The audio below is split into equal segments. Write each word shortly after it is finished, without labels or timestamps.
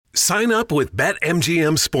Sign up with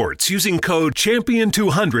BetMGM Sports using code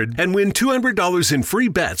CHAMPION200 and win $200 in free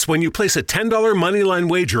bets when you place a $10 moneyline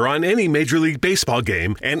wager on any Major League Baseball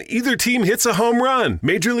game and either team hits a home run.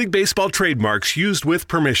 Major League Baseball trademarks used with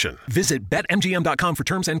permission. Visit BetMGM.com for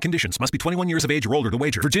terms and conditions. Must be 21 years of age or older to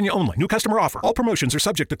wager. Virginia only. New customer offer. All promotions are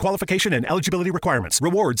subject to qualification and eligibility requirements.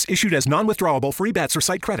 Rewards issued as non-withdrawable free bets or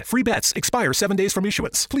site credit. Free bets expire 7 days from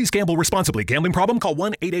issuance. Please gamble responsibly. Gambling problem? Call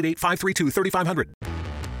 1-888-532-3500.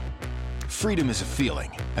 Freedom is a feeling,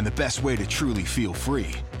 and the best way to truly feel free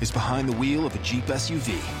is behind the wheel of a Jeep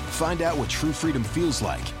SUV. Find out what true freedom feels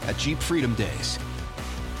like at Jeep Freedom Days.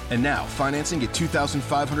 And now, financing at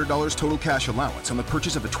 $2,500 total cash allowance on the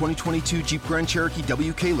purchase of a 2022 Jeep Grand Cherokee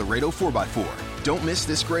WK Laredo 4x4. Don't miss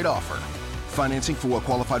this great offer. Financing for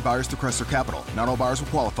well-qualified buyers through Chrysler Capital. Not all buyers will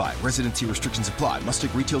qualify. Residency restrictions apply. Must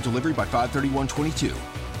take retail delivery by 5/31/22.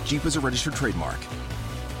 Jeep is a registered trademark.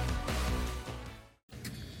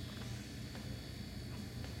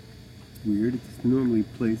 Weird. It normally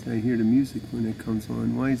plays. I hear the music when it comes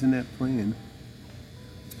on. Why isn't that playing?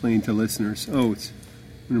 It's playing to listeners. Oh, it's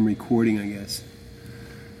when I'm recording, I guess.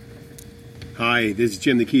 Hi, this is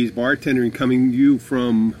Jim the Keys bartender, and coming to you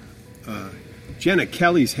from Jenna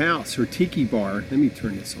Kelly's house, her tiki bar. Let me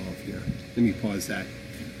turn this off here. Let me pause that.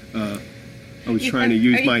 I'm trying to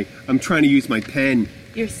use my pen.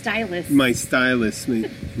 Your stylus. My stylus.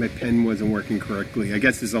 My pen wasn't working correctly. I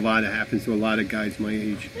guess there's a lot that happens to a lot of guys my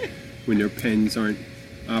age when their pens aren't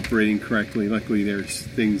operating correctly. Luckily, there's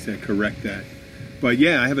things that correct that. But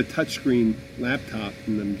yeah, I have a touchscreen laptop,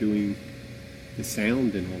 and I'm doing the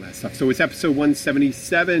sound and all that stuff. So it's episode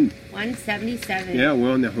 177. 177. Yeah, we're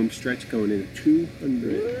on the home stretch going into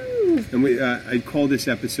 200. Woo. And I call this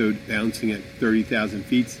episode Bouncing at 30,000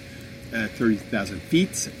 feet. 30,000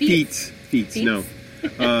 feet? Feet. No.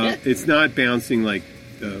 It's not bouncing like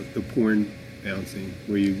the porn bouncing,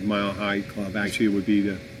 where you Mile High Club. Actually, it would be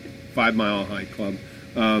the 5 Mile High Club.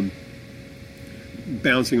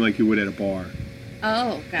 Bouncing like you would at a bar.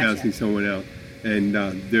 Oh, gotcha. Bouncing someone out. And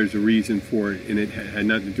there's a reason for it, and it had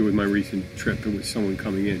nothing to do with my recent trip. It was someone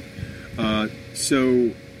coming in.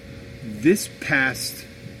 So this past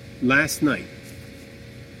last night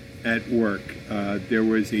at work, there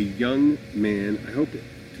was a young man. I hope it.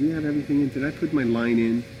 Do we have everything in? Did I put my line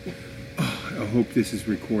in? Oh, I hope this is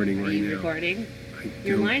recording right now. Are you recording?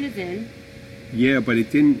 Your line is in. Yeah, but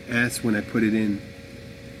it didn't ask when I put it in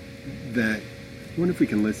that. I wonder if we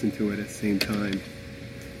can listen to it at the same time.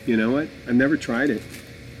 You know what? I've never tried it.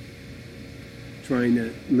 Trying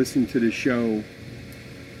to listen to the show.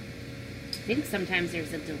 I think sometimes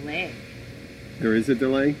there's a delay. There is a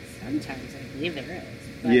delay? Sometimes I believe there is.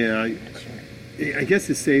 But yeah, I'm not sure. I guess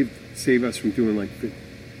to save us from doing like...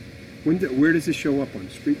 where does it show up on?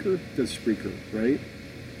 Spreaker? It does Spreaker, right?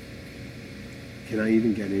 Can I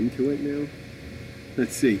even get into it now?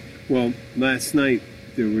 Let's see. Well, last night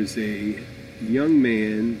there was a young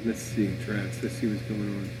man. Let's see, drafts. Let's see what's going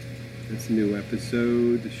on. That's a new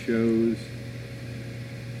episode. The show's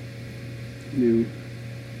new.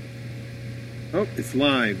 Oh, it's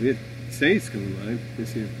live. It says it's going live.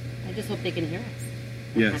 Let's see. I just hope they can hear us.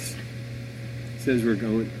 Yes. It says we're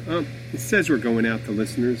going. It says we're going out to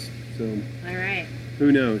listeners. So. All right.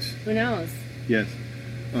 Who knows? Who knows? Yes.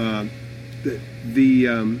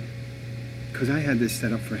 Because I had this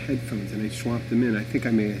set up for headphones and I swapped them in. I think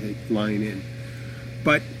I may have hit line in.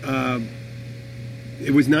 But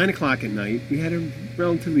it was 9 o'clock at night. We had a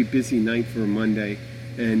relatively busy night for a Monday.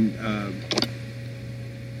 And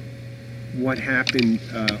what happened,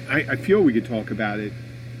 I feel we could talk about it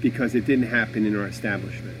because it didn't happen in our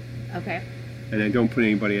establishment. Okay. And I don't put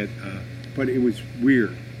anybody at, but it was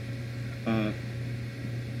weird.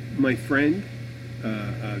 My friend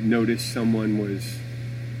noticed someone was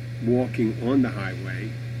walking on the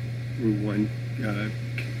highway, Route 1,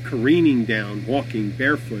 careening down, walking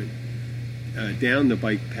barefoot down the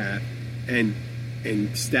bike path, and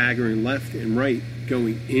staggering left and right,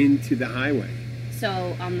 going into the highway.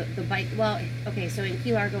 So on the bike, well, okay, so in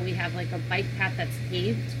Key Largo we have like a bike path that's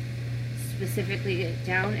paved specifically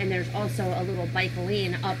down, and there's also a little bike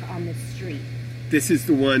lane up on the street. This is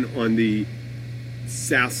the one on the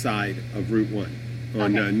south side of Route 1,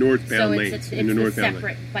 on northbound lanes. So it's a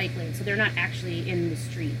separate bike lane, so they're not actually in the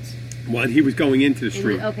street. Well, he was going into the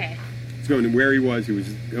street. Okay. He was going to where he was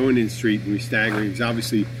going in the street, and he was staggering. He was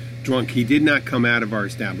obviously drunk. He did not come out of our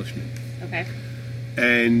establishment. Okay.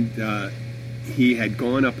 And he had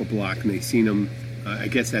gone up a block, and they seen him, I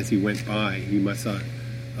guess as he went by, he must have...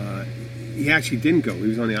 he actually didn't go. He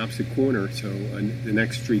was on the opposite corner, so on the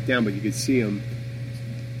next street down, but you could see him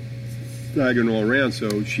staggering all around,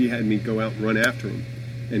 so she had me go out and run after him.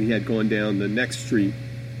 And he had gone down the next street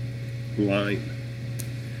lime.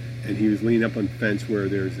 And he was leaning up on the fence where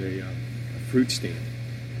there's a fruit stand.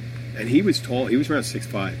 And he was tall. He was around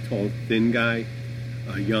 6'5", tall, thin guy,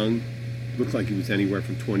 young. Looked like he was anywhere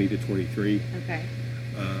from 20 to 23. Okay.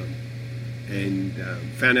 And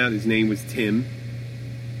found out his name was Tim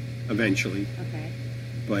eventually. Okay.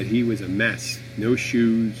 But he was a mess. No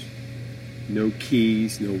shoes, no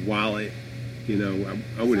keys, no wallet. You know,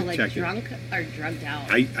 I would have checked drunk or drugged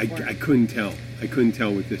out? I couldn't tell. I couldn't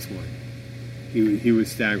tell with this one. He was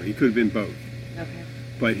staggering. He could have been both. Okay.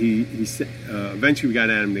 But he said, eventually we got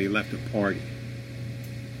at him. They left a party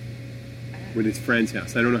with his friend's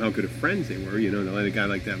house. I don't know how good of friends they were, you know, to let a guy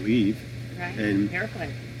like that leave. Right. And Careful.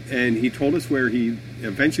 And he told us where he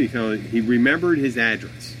eventually found. He remembered his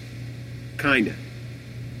address, kinda.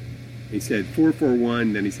 He said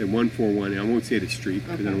 441. Then he said 141. And I won't say the street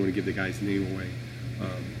because I don't want to give the guy's name away.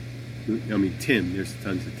 I mean Tim. There's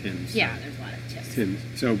tons of Tims. Yeah, there's a lot of Tims.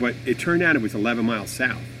 So, but it turned out it was 11 miles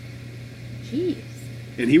south. Jeez.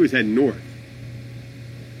 And he was heading north.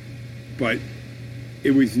 But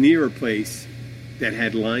it was near a place that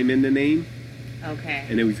had Lime in the name. Okay.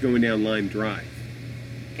 And it was going down Lime Drive.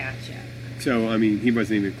 Gotcha. So, I mean, he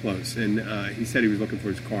wasn't even close. And he said he was looking for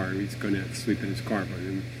his car. He was going to sleep in his car, but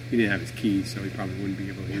he didn't have his keys, so he probably wouldn't be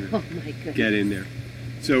able to even get in there.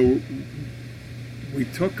 So we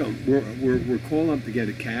took him. We're calling up to get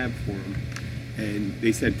a cab for him, and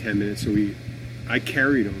they said 10 minutes. So I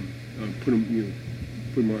carried him,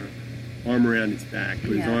 put my arm around his back,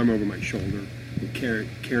 put his arm over my shoulder, and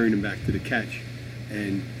carried him back to the catch.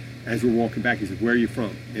 And as we're walking back, he said, "Where are you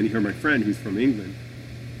from?" And he heard my friend, who's from England,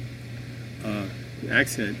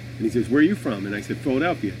 accent, and he says, "Where are you from?" And I said,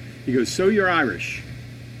 "Philadelphia." He goes, "So you're Irish?"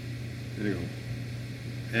 And I go,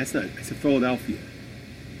 "That's not." I said, "Philadelphia."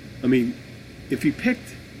 I mean, if he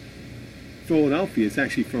picked Philadelphia, it's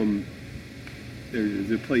actually from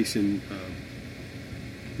there's a place in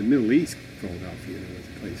the Middle East, Philadelphia. There was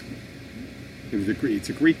a place. It's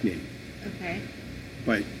a Greek name. Okay.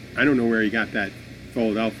 But I don't know where he got that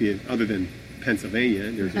Philadelphia, other than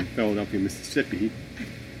Pennsylvania. There's in Philadelphia, Mississippi,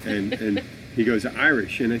 and he goes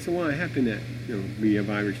Irish, and I said, "Well, I happen to be of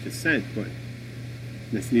Irish descent, but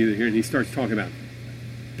that's neither here." And he starts talking about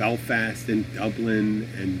Belfast and Dublin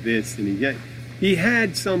and this, and he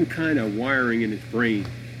had some kind of wiring in his brain.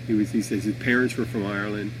 He says his parents were from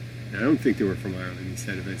Ireland, and I don't think they were from Ireland. He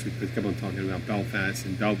said eventually, because he kept on talking about Belfast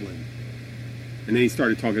and Dublin, and then he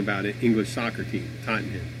started talking about an English soccer team,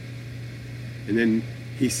 Tottenham, and then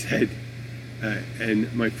he said,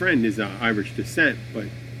 and my friend is Irish descent, but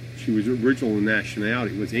she was original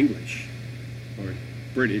nationality was English or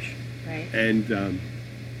British, right? And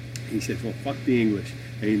he said, "Well, fuck the English."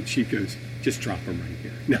 And she goes, "Just drop him right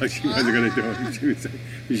here." No, she wasn't going to do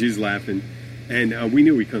it. She was laughing, and we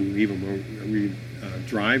knew we couldn't leave him. We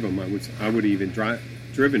drive him. I would have even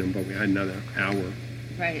driven him, but we had another hour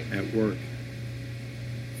at work.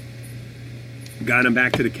 Got him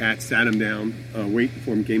back to the cat, sat him down, waiting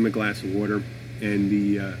for him, gave him a glass of water, and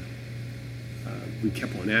we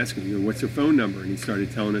kept on asking him, "What's your phone number?" And he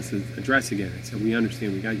started telling us his address again. I said, "We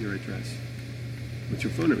understand, we got your address. What's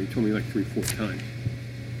your phone number?" He told me like 3-4 times.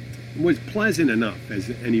 It was pleasant enough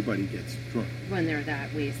as anybody gets drunk. When they're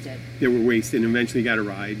that wasted. They were wasted, and eventually got a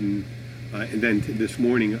ride. And then this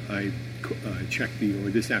morning I checked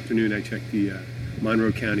this afternoon I checked the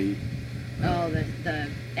Monroe County. The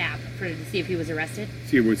app to see if he was arrested?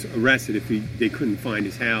 See, he was arrested. If they couldn't find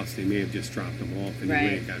his house, they may have just dropped him off and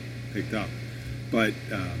he got picked up. But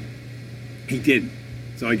he didn't.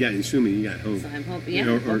 So I got, assuming he got home. So I'm hoping,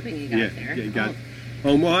 hoping he got there. Yeah, he got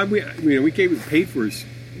home. Well, we paid for his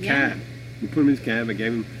cab. We put him in his cab. I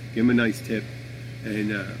gave him a nice tip. And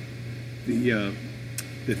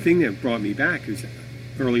the thing that brought me back is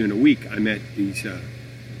earlier in the week I met these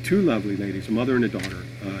two lovely ladies, a mother and a daughter,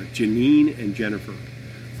 Janine and Jennifer.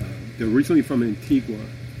 They're originally from Antigua,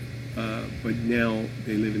 but now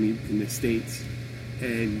they live in the States.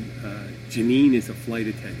 And Janine is a flight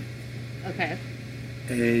attendant. Okay.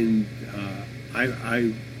 And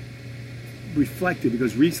I reflected,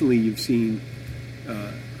 because recently you've seen,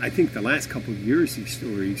 I think the last couple of years, these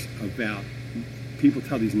stories about people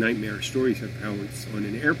tell these nightmare stories of how it's on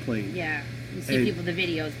an airplane. Yeah. You see the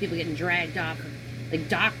videos, people getting dragged off, like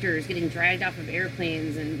doctors getting dragged off of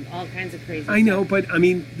airplanes and all kinds of crazy stuff. I know, but I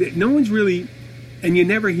mean, no one's really, and you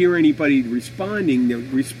never hear anybody responding. The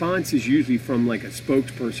response is usually from like a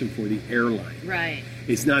spokesperson for the airline. Right.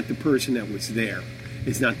 It's not the person that was there.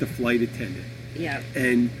 It's not the flight attendant. Yeah.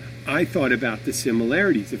 And I thought about the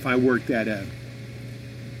similarities. If I worked at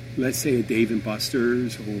let's say a Dave &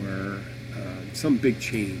 Buster's or some big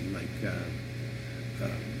chain like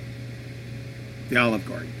the Olive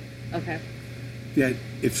Garden, Okay. that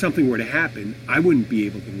if something were to happen, I wouldn't be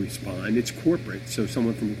able to respond. It's corporate, so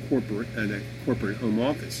someone from a corporate home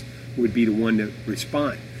office would be the one to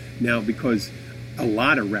respond. Now, because a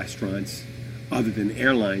lot of restaurants, other than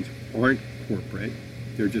airlines, aren't corporate,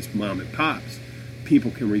 they're just mom and pops,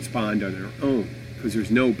 people can respond on their own because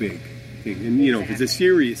there's no big thing. And, you know, if it's a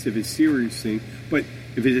serious thing, but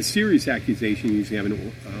if it's a serious accusation, you usually have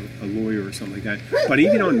a lawyer or something like that. But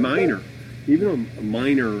even on minor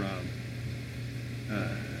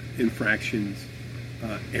infractions,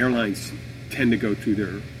 airlines tend to go through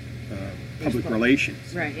their public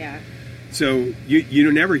relations. Right, yeah. So you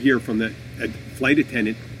don't ever hear from the flight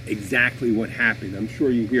attendant exactly what happened. I'm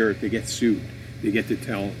sure you hear if they get sued, they get to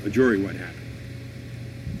tell a jury what happened.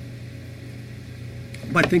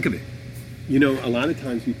 But think of it. You know, a lot of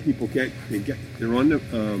times people they're on the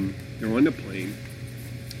plane.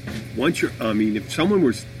 If someone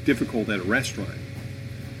was difficult at a restaurant,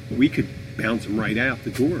 we could bounce them right out the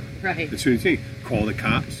door. Right. As soon as they call the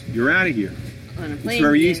cops, you're out of here. On a plane, it's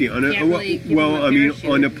very easy. On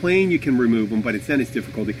a plane you can remove them, but it's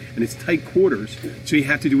difficulty, and it's tight quarters, so you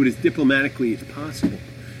have to do it as diplomatically as possible.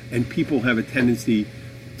 And people have a tendency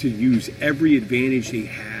to use every advantage they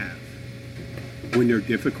have when they're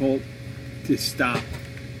difficult to stop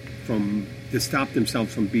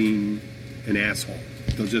themselves from being an asshole.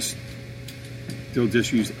 They'll just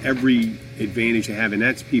use every advantage they have, and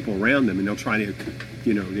that's people around them, and they'll try to,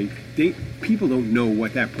 you know, people don't know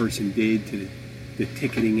what that person did to the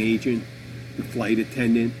ticketing agent, the flight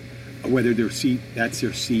attendant, whether that's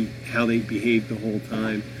their seat, how they behaved the whole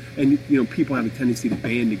time. And, you know, people have a tendency to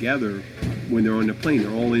band together when they're on the plane.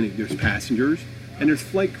 They're all in it. There's passengers and there's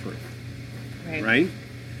flight crew. Right?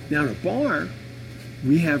 Now, at a bar,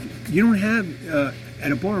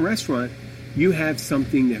 at a bar restaurant, you have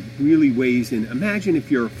something that really weighs in. Imagine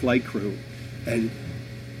if you're a flight crew and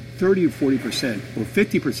 30 or 40% or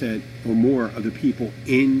 50% or more of the people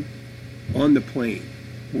on the plane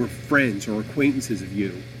were friends or acquaintances of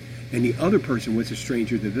you, and the other person was a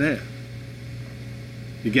stranger to them.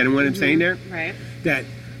 You getting what I'm saying there? Right. That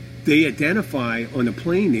they identify on the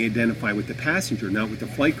plane, they identify with the passenger, not with the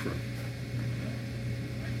flight crew.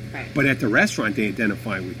 Right. But at the restaurant, they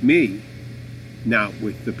identify with me, not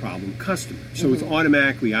with the problem customer. So it's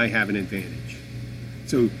automatically I have an advantage.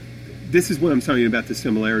 So this is what I'm telling you about the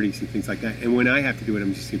similarities and things like that. And when I have to do it,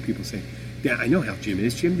 I'm just seeing people say, yeah, I know how Jim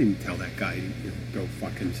is. Jim didn't tell that guy to go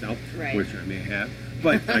fuck himself, right. Which I may have.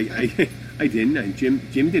 But I didn't. Jim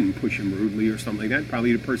didn't push him rudely or something like that.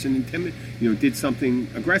 Probably the person did something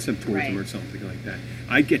aggressive towards him or something like that.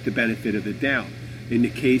 I get the benefit of the doubt. In the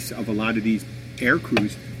case of a lot of these air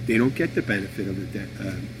crews, they don't get the benefit of the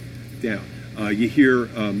doubt. You hear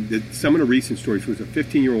some of the recent stories was a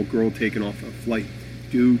 15-year-old girl taken off a flight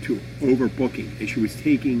due to overbooking, and she was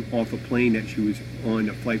taking off a plane that she was on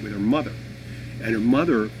a flight with her mother, and her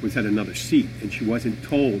mother was at another seat, and she wasn't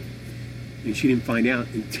told, and she didn't find out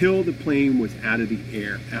until the plane was out in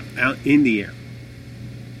the air.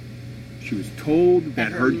 She was told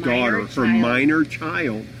that her daughter, her minor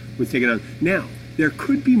child, was taken out. Now, there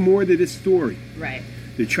could be more to this story. Right.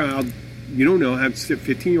 The child, you don't know,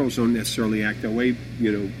 15-year-olds don't necessarily act that way,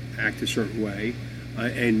 act a certain way.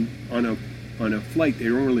 And on a flight, they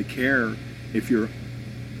don't really care if you're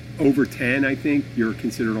over 10, I think. You're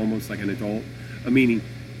considered almost like an adult. Meaning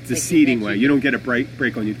the seating way. You don't get a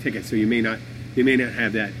break on your ticket, so they may not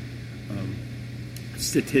have that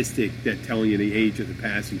statistic that telling you the age of the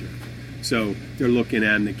passenger. So they're looking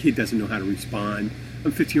at him. The kid doesn't know how to respond. A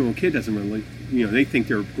 15-year-old kid doesn't really, they think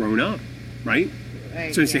they're grown up, right?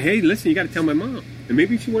 So they say, hey, listen, you got to tell my mom. And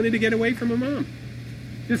maybe she wanted to get away from her mom.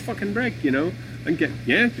 Just fucking break, I don't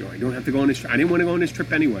have to go on this trip. I didn't want to go on this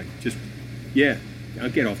trip anyway. I'll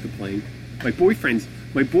get off the plane. My boyfriend's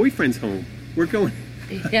home. We're going.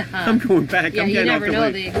 Yeah. I'm going back. I'm getting off the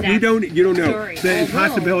plane. You don't know. Story.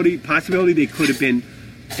 The possibility they could have been,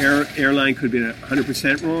 airline could have been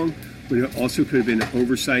 100% wrong, but it also could have been an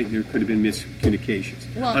oversight and there could have been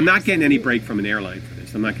miscommunications. Well, I'm not getting any break from an airline for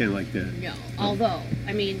this. I'm not getting like that. No. Although,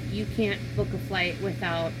 you can't book a flight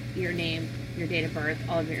without your name, your date of birth,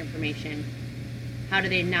 all of your information. How do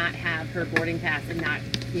they not have her boarding pass and not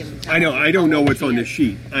be able to tell? I don't know what's on the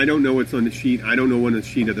sheet. I don't know what's on the sheet. I don't know what on the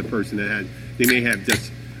sheet of the person that had. They may have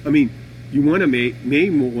just. You want to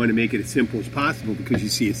make it as simple as possible because you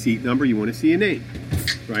see a seat number, you want to see a name,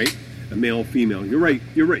 right? A male, female. You're right.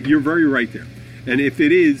 You're very right there. And if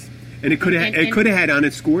it is, and it could have had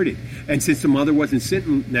unescorted, and since the mother wasn't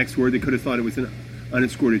sitting next to her, they could have thought it was an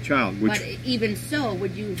unescorted child. But even so,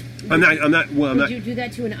 would you? Would you do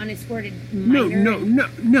that to an unescorted minor?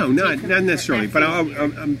 No, not necessarily. But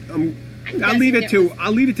I'll leave it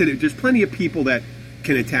to. There's plenty of people that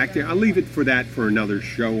can attack there. I'll leave it for that for another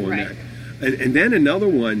show on Right. that. And then another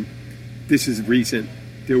one. This is recent.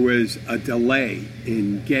 There was a delay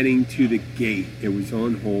in getting to the gate. It was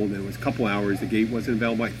on hold, and it was a couple hours. The gate wasn't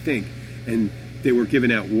available, I think, and they were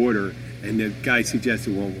giving out water. And the guy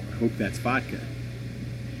suggested, "Well, I hope that's vodka.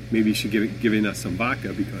 Maybe you should give in us some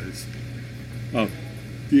vodka because of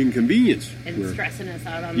the inconvenience." And stressing us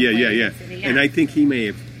out on Yeah, the yeah, plane yeah. and sitting, And I think he may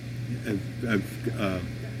have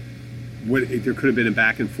there could have been a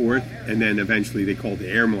back and forth, and then eventually they called the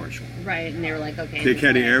air marshal. Right, and they were like, okay. They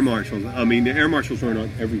called the air marshals. I mean, the air marshals aren't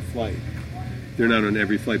on every flight. They're not on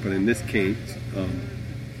every flight, but in this case,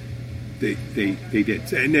 they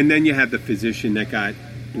did. And then you have the physician that got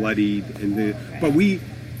bloodied, but we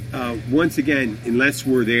once again, unless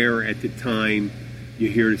we're there at the time, you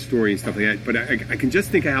hear the story and stuff like that. But I can just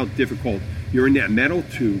think of how difficult you're in that metal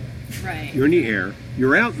tube. Right. You're in the air.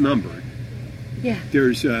 You're outnumbered. Yeah.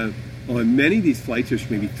 There's on many of these flights, there's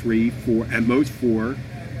maybe 3, 4, at most 4,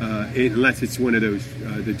 unless it's one of those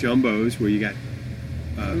the jumbos where you got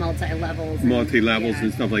multi-levels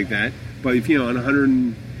and stuff like that. But if on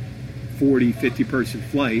 140, 50 person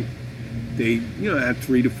flight, they have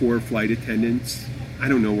 3 to 4 flight attendants. I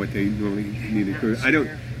don't know what they normally need to do.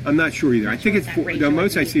 I'm not sure either. I think it's 4. The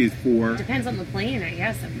most I see is 4. Depends on the plane, I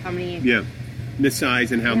guess, of how many. Yeah, the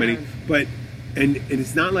size and how many. But and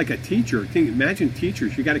it's not like a teacher. Imagine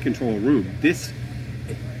teachers. You got to control a room.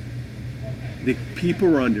 The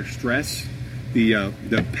people are under stress. The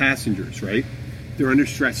passengers, right? They're under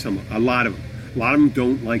stress. A lot of them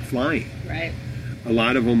don't like flying. Right. A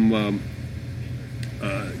lot of them,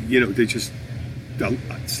 they just.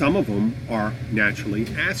 Some of them are naturally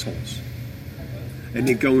assholes, and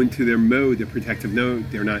they go into their mode, their protective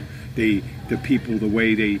mode. They're not. The people, the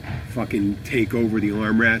way they fucking take over the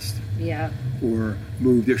armrest. Yeah. Or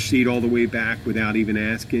move their seat all the way back without even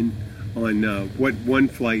asking. On one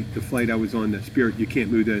flight, the flight I was on, the Spirit, you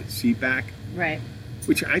can't move the seat back. Right.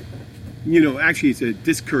 Which actually it's a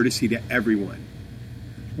discourtesy to everyone,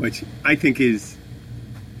 which I think is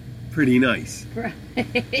pretty nice. Right.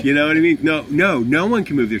 You know what I mean? No one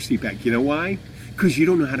can move their seat back. You know why? Because you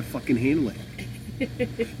don't know how to fucking handle it.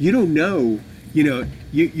 You don't know.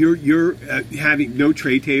 You're having no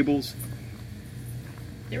tray tables.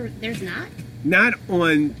 There's not. Not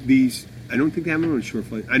on these. I don't think they have them on short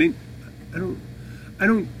flight. I don't.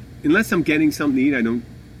 Unless I'm getting something to eat, I don't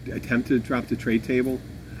attempt to drop the tray table.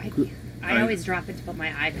 I always drop it to put my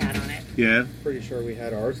iPad on it. Yeah. Pretty sure we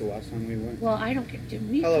had ours the last time we went. Well, I don't care. Did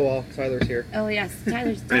we? Hello, all. Tyler's here. Oh yes,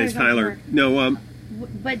 Tyler's. It's Tyler. No.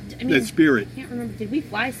 But I mean, the Spirit. I can't remember. Did we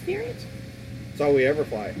fly Spirit? That's all we ever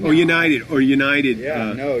fly. No. United.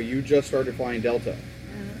 Yeah. No, you just started flying Delta.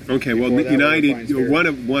 Okay. Well, Before that, United. we were One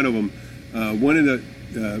of them. One of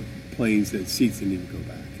the planes, the seats didn't even go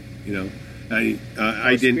back.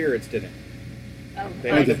 I didn't. Spirits didn't. Oh, They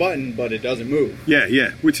have the button, but it doesn't move.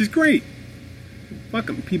 Yeah, which is great. Fuck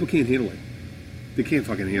 'em. People can't handle it. They can't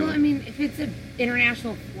fucking handle Well, it. I mean, if it's an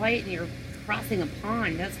international flight and you're crossing a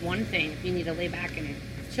pond, that's one thing. If you need to lay back and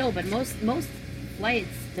chill, but most flights,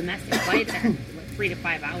 domestic flights, are like 3 to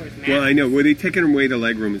 5 hours max. Well, I know. Well, they take it away the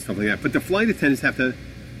leg room and stuff like that. But the flight attendants have to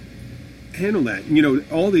handle that.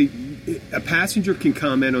 A passenger can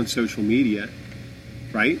comment on social media,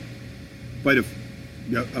 right? But if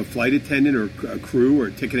a flight attendant or a crew or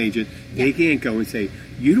a ticket agent, they can't go and say,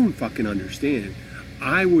 "You don't fucking understand."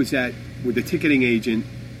 I was with the ticketing agent.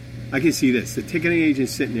 I can see this. The ticketing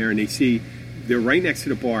agent's sitting there, and they're right next to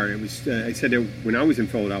the bar. It was I said that when I was in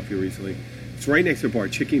Philadelphia recently. It's right next to the bar,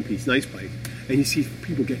 Chicken Piece, nice place. And you see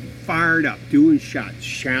people getting fired up, doing shots,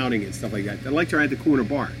 shouting and stuff like that. They're like they're at the corner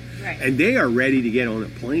bar. Right. And they are ready to get on a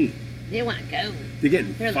plane. They want to go. They're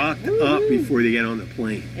getting They're like, fucked up before they get on the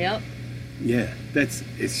plane. Yep. Yeah,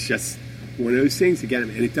 it's just one of those things to get them.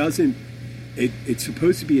 And it doesn't, it's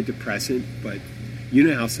supposed to be a depressant, but you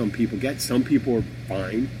know how some people get. Some people are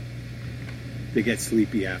fine. They get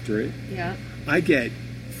sleepy after it. Yeah. I get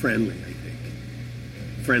friendly, I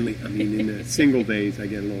think. Friendly, I mean, in the single days, I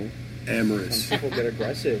get a little amorous. Some people get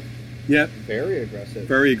aggressive. Yep. Very aggressive.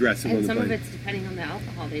 Very aggressive on And the some plane. of it's depending on the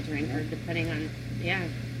alcohol they drink or depending on,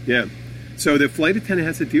 Yeah. So the flight attendant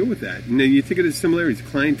has to deal with that. And then you think of the similarities.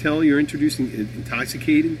 Clientele, you're introducing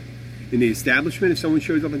intoxicated in the establishment. If someone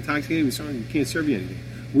shows up intoxicated, we can't serve you anything.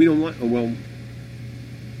 We don't want,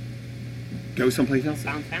 go someplace else.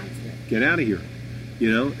 bounce. Get out of here.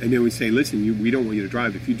 And then we say, listen, we don't want you to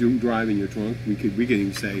drive. If you do drive and you're drunk, we could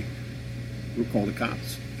even say, we'll call the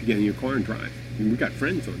cops if you get in your car and drive. And we got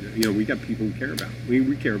friends on there. We got people we care about.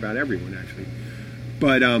 We care about everyone, actually.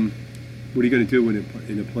 But what are you going to do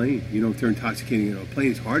in a plane? If they're intoxicating in a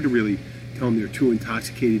plane, it's hard to really tell them they're too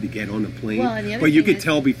intoxicated to get on the plane. Well, and the other but you thing could is-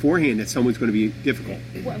 tell beforehand that someone's going to be difficult.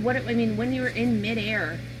 What I mean, when you're in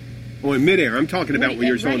midair, Oh, in midair, I'm talking about when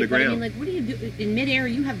you're still on the but I ground. mean, like, what do you do in midair?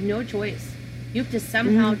 You have no choice. You have to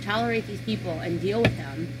somehow Mm-hmm. tolerate these people and deal with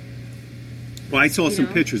them. Well, I saw You some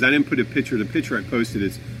know? pictures. I didn't put a picture. The picture I posted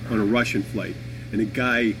is on a Russian flight. And a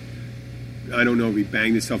guy, I don't know if he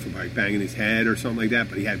banged himself or by banging his head or something like that,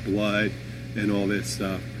 but he had blood and all this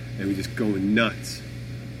stuff. And he was just going nuts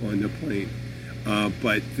on the plane.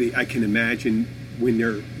 I can imagine when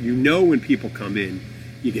when people come in,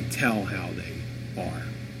 you can tell how they are.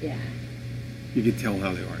 Yeah. You can tell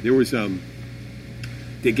how they are. There was,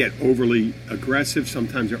 they get overly aggressive.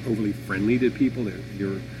 Sometimes they're overly friendly to people.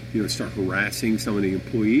 They're start harassing some of the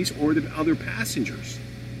employees or the other passengers.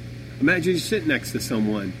 Imagine you sit next to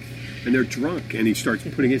someone and they're drunk and he starts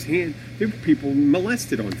putting his hand. There were people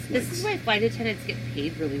molested on flights. This is why flight attendants get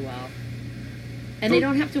paid really well. And they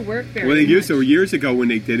don't have to work very Well, they used much. to, years ago when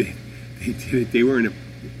they did it, they were in a,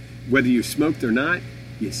 whether you smoked or not,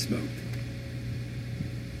 you smoked.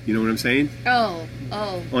 You know what I'm saying? Oh.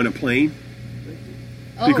 On a plane.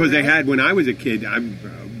 Oh, Because they really? had, when I was a kid,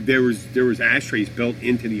 there was ashtrays built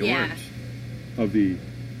into the Yeah. arms of the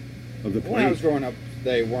When I plane. was growing up,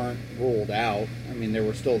 they weren't ruled out. I mean, they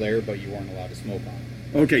were still there, but you weren't allowed to smoke on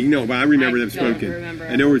them. Okay, but I remember I them don't smoking, remember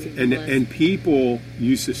and there was how people was. and people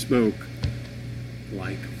used to smoke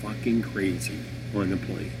like fucking crazy on the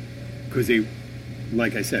plane because they,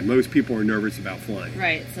 like I said, most people are nervous about flying.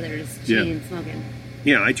 Right, so they're just Yeah. chain smoking.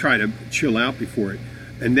 Yeah, I try to chill out before it.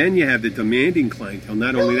 And then you have the demanding clientele.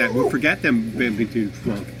 Not only that, we'll forget them being too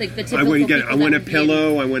drunk. Like the I want typical I want a people that would be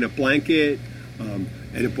pillow. I want a blanket.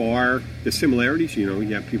 At a bar, the similarities. You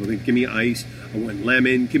have people that give me ice. I want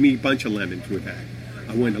lemon. Give me a bunch of lemons with that.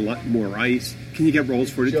 I want a lot more ice. Can you get rolls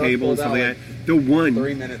for the Just table and pulled stuff like out that? They're one.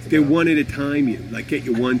 3 minutes They're ago. one at a time. You like get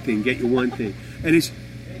you one thing. Get you one thing.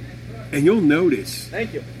 And you'll notice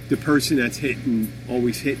Thank you. the person that's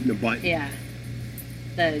always hitting the button. Yeah.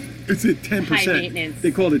 The It's a 10%. High maintenance.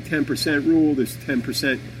 They call it 10% rule. There's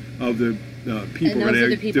 10% of the people and those are going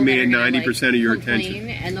the to people demand that are gonna, 90% of your complain, attention.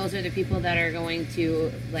 and those are the people that are going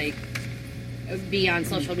to be on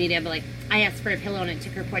social media, but I asked for a pillow and it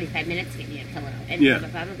took her 45 minutes to get me a pillow, and Yeah. blah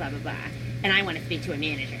blah blah blah blah blah. And I want to speak to a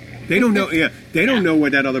manager. They don't know. Yeah, they don't know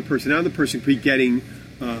what that other person. Another person could be getting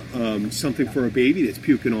something for a baby that's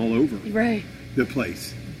puking all over Right. the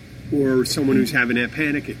place, or someone who's having a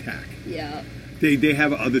panic attack. Yeah. They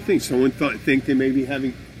have other things. Someone think they may be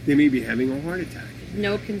having a heart attack.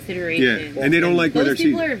 No Yeah, consideration. and they don't like where they're Those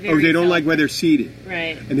people seated. are very They don't like where they're seated.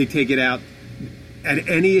 Right. And they take it out at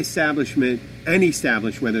any establishment,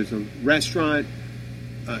 whether it's a restaurant,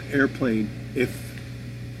 airplane. If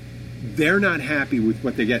they're not happy with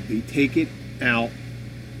what they get, they take it out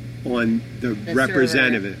on the The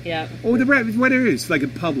representative. server. Yeah. Oh, what it is, like in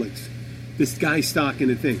Publix. This guy stocking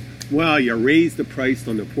the thing. Well, you raised the price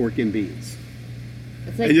on the pork and beans.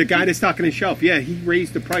 It's And the guy that's stocking the shelf, yeah, he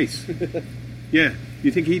raised the price. Yeah,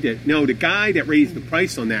 you think he did? No, the guy that raised the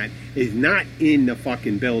price on that is not in the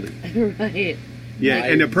fucking building. right. Yeah, My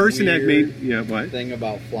and the person that made, weird yeah, what? thing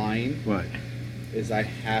about flying What? is I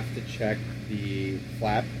have to check the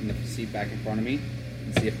flap in the seat back in front of me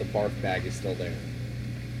and see if the barf bag is still there.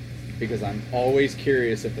 Because I'm always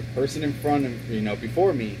curious if the person in front of,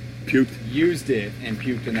 before me Puked. used it and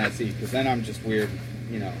puked in that seat. Because then I'm just weird,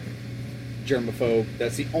 germaphobe.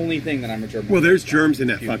 That's the only thing that I'm a germaphobe. Well, there's about, germs in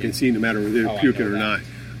that puking. fucking seat, no matter whether Oh, they're I puking know or that. not.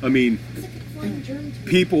 I mean,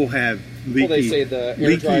 people have leaky. Well, they say the air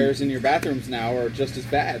leaky- dryers in your bathrooms now are just as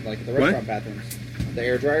bad, like the What? restaurant bathrooms. The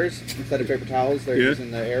air dryers, instead of paper towels, they're Yeah. using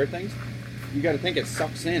the air things. You got to think it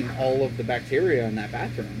sucks in all of the bacteria in that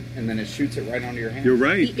bathroom, and then it shoots it right onto your hands. You're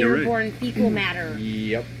right. The You're right. airborne fecal matter.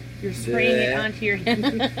 Yep. You're spraying it Bleh. onto your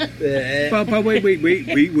hand. But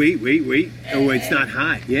wait. Oh, it's not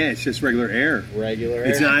hot. Yeah, it's just regular air. Regular air.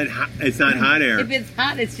 It's not hot. It's not hot air. If it's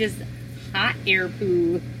hot, it's just hot air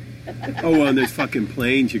poo. Oh, on those fucking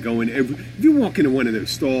planes, you go in. If you walk into one of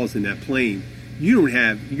those stalls in that plane, you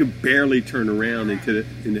can barely turn around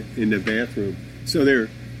in the bathroom. So they're.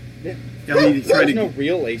 Yeah. I mean, you try There's to. no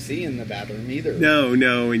real AC in the bathroom either.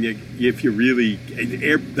 No, and if you really,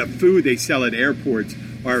 the food they sell at airports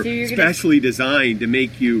are So you're gonna- specially designed to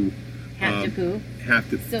make you Have to poo. have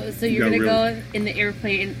to. So you're gonna really- go in the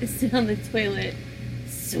airplane, sit on the toilet,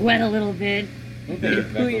 sweat a little bit, Okay. and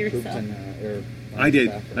I've poo never pooped yourself. in the air- I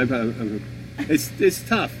did. bathroom. It's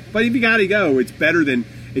tough, but if you got to go, it's better than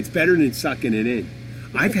sucking it in.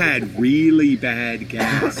 I've had really bad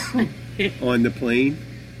gas on the plane,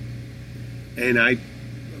 and I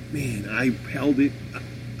held it.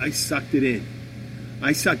 I sucked it in.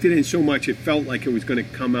 I sucked it in so much it felt like it was going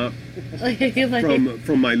to come up Like,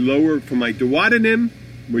 from my duodenum,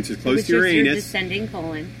 which is close which to your is your anus. descending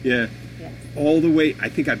colon. Yeah. Yes. All the way. I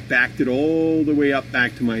think I backed it all the way up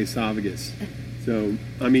back to my esophagus. So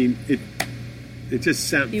I mean, it just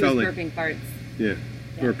He felt was like burping farts. yeah.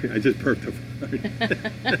 I just burped a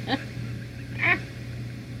fart.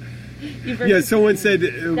 You burped Yeah, someone said.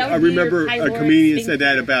 That I would be your remember a pyloric comedian said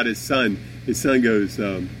that sphincter. about his son. His son goes,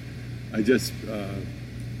 "I just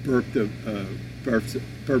burped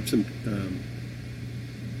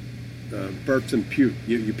some puke.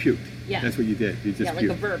 You puked. Yeah. That's what you did. You just Yeah, like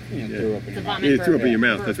puked. a burp. You know, Yeah. threw up in It's your a mouth. vomit. You threw up in your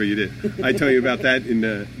mouth. Burp. That's what you did. I tell you about that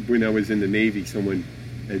when I was in the Navy. Someone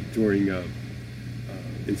during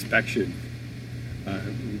inspection, the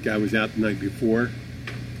guy was out the night before,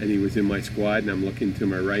 and he was in my squad, and I'm looking to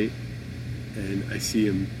my right, and I see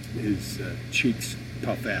him. His cheeks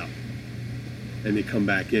puff out, and they come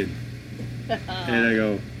back in, and I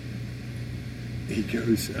go. He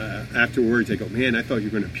goes afterwards. I go, man, I thought you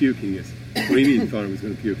were going to puke. And he goes, what do you mean you thought I was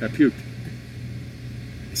going to puke? I puked.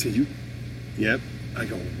 I said, you? Yep. I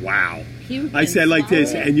go, wow. Puke I said and like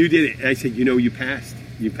this, swallow. and you did it. And I said, you passed.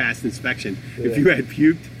 You passed inspection. If Yeah. you had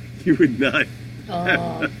puked, you would not.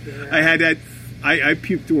 Oh, dear. I had that. I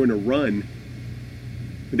puked during a run.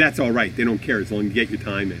 But that's all right. They don't care as long as you get your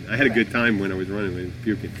time in. I had a good time when I was running when I was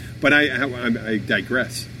puking. But I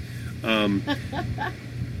digress.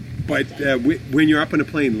 But when you're up on a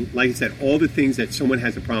plane, like I said, all the things that someone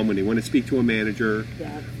has a problem when they want to speak to a manager,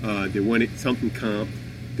 Yeah. they want something comp,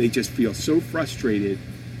 they just feel so frustrated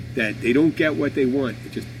that they don't get what they want.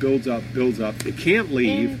 It just builds up. They can't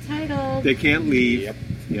leave. Entitled. They can't leave. Yep.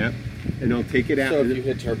 Yep. And they'll take it out. So if you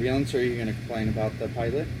hit turbulence, are you going to complain about the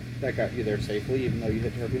pilot that got you there safely, even though you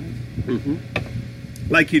hit turbulence? Mhm.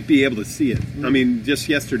 Like you'd be able to see it. I mean, just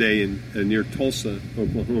yesterday near Tulsa,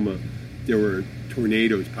 Oklahoma, there were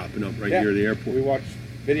tornadoes popping up right near the airport. We watched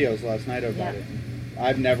videos last night about Yeah. it.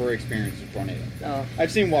 I've never experienced a tornado. Oh.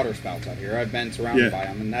 I've seen water spouts out here. I've been surrounded Yeah. by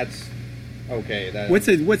them, and that's okay. What's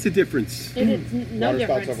the difference? It is no water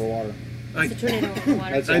difference. spouts over water? It's a tornado over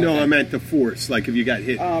water. That's I know. okay. I meant the force. Like if you got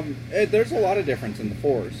hit, There's a lot of difference in the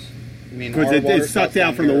force. I mean, because our water it's sucked spouts out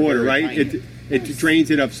down from the here are water, very right? tiny. It drains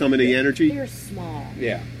it of some of the energy. They're small.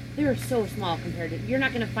 Yeah, They're so small compared to. You're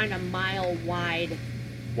not going to find a mile wide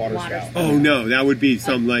water water spout. Oh no, that would be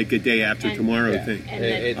some like a day after And- tomorrow Yeah. thing. And It-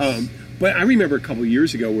 then, it's- But I remember a couple of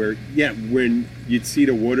years ago where, when you'd see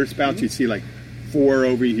the water spouts, Mm-hmm. you'd see like 4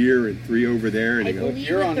 over here and 3 over there, and I you go, believe- If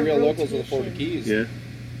you're that on the Real Locals of the Florida rotation- Keys, yeah.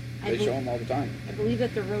 I they bel- show them all the time. I believe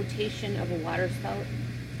that the rotation of a water spout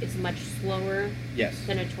is much slower Yes.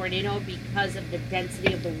 than a tornado because of the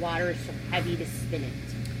density of the water is so heavy to spin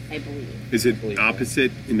it. I believe. Is it Believe that.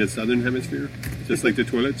 opposite in the southern hemisphere, just like the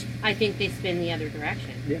toilets? I think they spin the other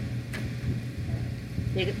direction. Yeah.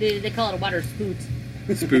 They call it a water spout.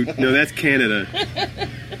 Spoot? No, that's Canada.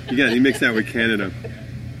 You mix that with Canada.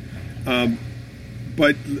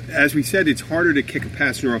 But as we said, it's harder to kick a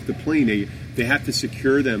passenger off the plane. They have to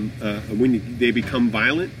secure them when they become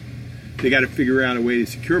violent. They got to figure out a way to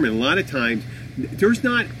secure them. And a lot of times, there's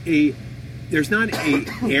not a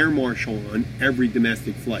air marshal on every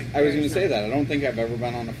domestic flight. I was going to say that. I don't think I've ever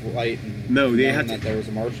been on a flight and No, they known have to- that there was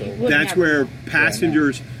a marshal. Wouldn't That's have- where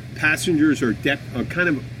passengers are kind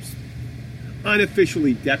of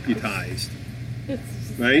unofficially deputized, It's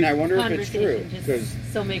just right? And I wonder if it's true, conversation just because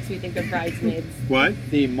so makes me think of bridesmaids. What?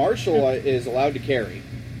 the marshal is allowed to carry,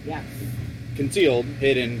 Yes. concealed,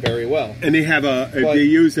 hidden very well. And they have But- they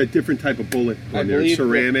use a different type of bullet I on there, believe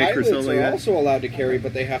ceramic that or pilots something like are that. also allowed to carry,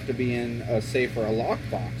 but they have to be in a safe or a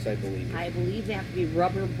lockbox, I believe. I believe they have to be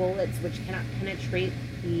rubber bullets which cannot penetrate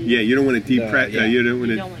the. Yeah, you don't want to Yeah. you don't want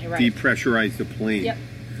You to don't want- right. depressurize the plane. Yep.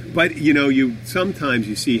 But you sometimes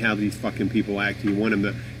you see how these fucking people act. You want them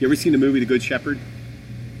to. You ever seen the movie The Good Shepherd?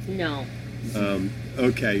 No.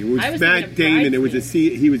 Okay, it was I was Matt thinking of Damon. It was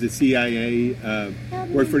Bridesmaids. he was a CIA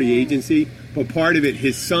worked for the agency. But part of it,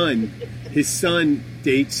 his son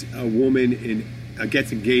dates a woman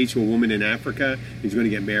gets engaged to a woman in Africa. He's going to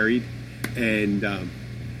get married, and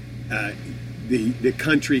the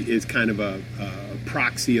country is kind of a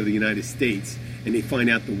proxy of the United States, and they find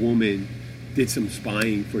out the woman did some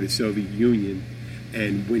spying for the Soviet Union,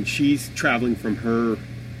 and when she's traveling from her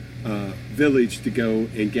village to go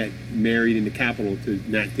and get married in the capital to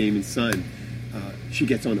Matt Damon's son, she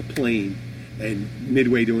gets on a plane, and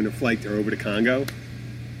midway during the flight, they're over to Congo.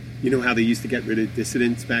 You know how they used to get rid of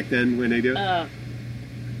dissidents back then when they do?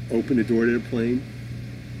 Open the door to the plane.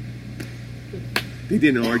 They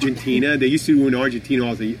did in Argentina. They used to do in Argentina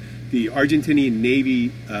also. The Argentinian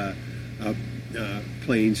Navy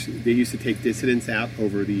planes, they used to take dissidents out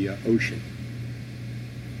over the ocean.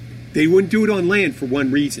 They wouldn't do it on land for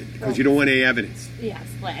one reason, because you don't want any evidence. Yeah,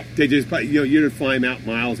 split. They just, you're to fly them out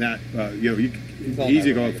miles out. It's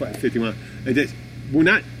easy to go 50 miles. And we're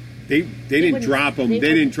not. They didn't drop them. They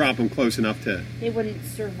didn't drop them close enough to. They wouldn't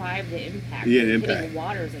survive the impact. Yeah, like impact. Hitting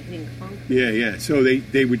waters and hitting concrete. Yeah. So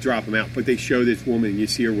they would drop them out, but they show this woman, and you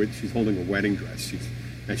see her she's holding a wedding dress.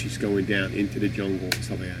 She's going down into the jungle and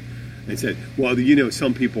stuff like that. And said, well,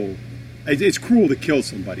 some people, it's cruel to kill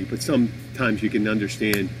somebody, but sometimes you can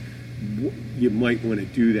understand you might want to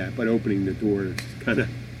do that, but opening the door is kind of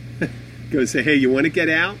go say, hey, you want to get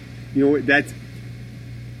out? That's.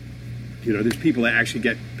 There's people that actually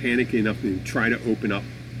get panicky enough and try to open up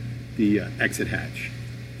the exit hatch.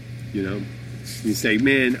 You say,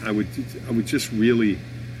 man, I would just really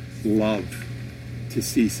love to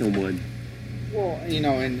see someone. Well,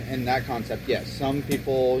 in that concept, yes. Some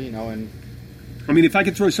people, and I mean, if I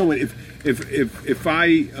could throw someone, if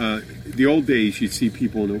I, the old days, you'd see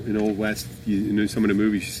people in Old West, some of the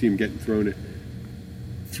movies, you see them getting thrown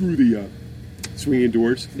through the swinging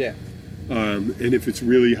doors. Yeah. And if it's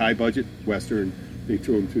really high budget Western, they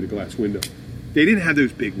throw them through the glass window. They didn't have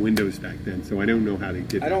those big windows back then, so I don't know how they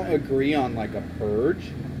did that. I don't agree on like a Purge,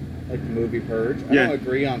 like the movie Purge. I don't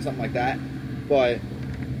agree on something like that, but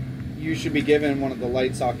you should be given one of the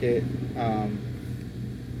light socket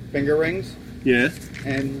finger rings. Yeah.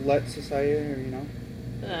 And let society,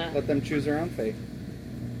 let them choose their own fate.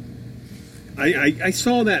 I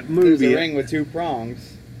saw that movie. There's a ring with 2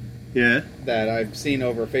 prongs. Yeah. That I've seen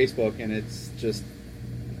over Facebook, and it's just,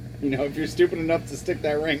 if you're stupid enough to stick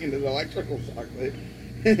that ring into the electrical socket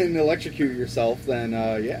and electrocute yourself, then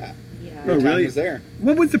yeah. Oh, really? Is there.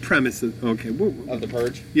 What was the premise of the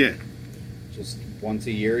Purge? Yeah. Just once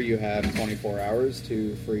a year, you have 24 hours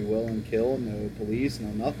to free will and kill. No police, no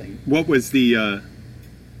nothing. What was the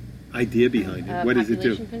idea behind it? What does it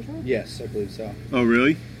do? Control? Yes, I believe so. Oh,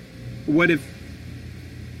 really? What if?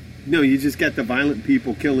 No, you just got the violent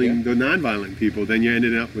people killing the non-violent people. Then you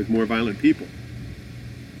ended up with more violent people.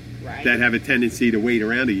 Right. That have a tendency to wait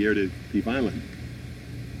around a year to be violent.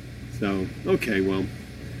 So, okay, well,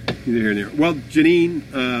 neither here nor there. Well, Janine,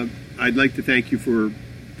 I'd like to thank you for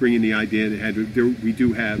bringing the idea that we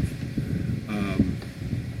do have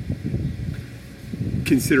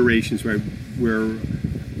considerations where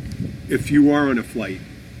if you are on a flight,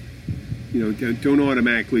 don't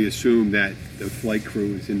automatically assume that the flight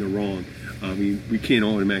crew is in the wrong. We can't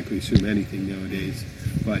automatically assume anything nowadays,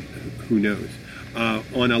 but who knows?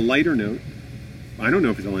 On a lighter note, I don't know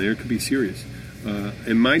if it's a lighter, it could be serious.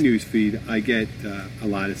 In my news feed, I get a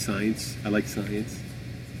lot of science. I like science.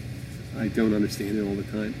 I don't understand it all the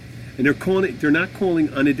time. And they're not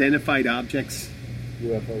calling unidentified objects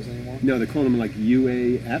UFOs anymore? No, they're calling them like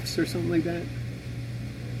UAFs or something like that.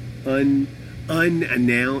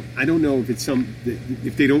 Unannounced. I don't know if it's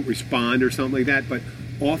if they don't respond or something like that, but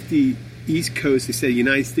off the East Coast, they say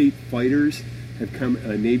United States fighters have come,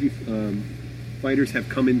 Navy fighters have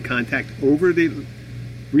come in contact over the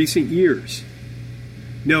recent years.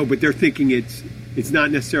 No, but they're thinking it's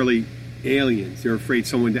not necessarily aliens. They're afraid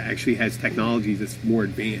someone that actually has technology that's more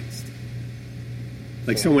advanced.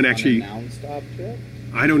 Like so someone actually. Announced object?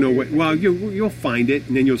 I don't know what. Well, you'll find it,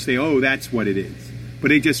 and then you'll say, "Oh, that's what it is." But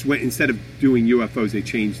they just went, instead of doing UFOs, they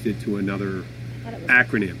changed it to another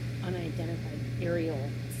acronym. Unidentified aerial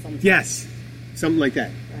something. Yes, something like that.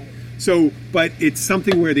 Right. So, but it's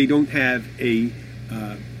something where they don't have a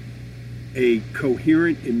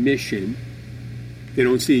coherent emission. They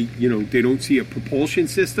don't see, they don't see a propulsion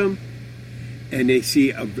system, and they see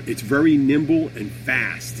it's very nimble and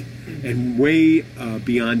fast, and way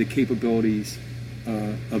beyond the capabilities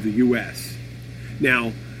of the U.S.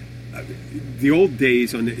 Now, the old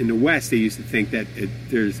days in the West, they used to think that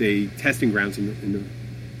there's a testing grounds in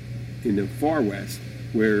the far West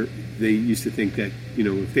where they used to think that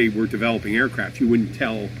if they were developing aircraft, you couldn't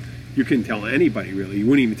tell anybody really. You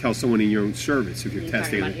wouldn't even tell someone in your own service if you're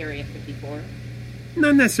testing. Talking about Area 54.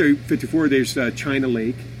 Not necessarily 54. There's China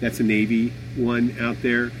Lake. That's a Navy one out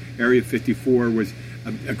there. Area 54 was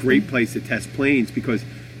a great place to test planes because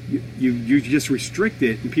you just restrict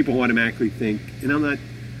it and people automatically think. And I'm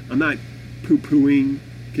not poo-pooing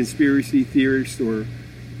conspiracy theorists or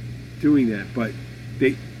doing that, but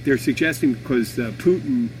they're suggesting because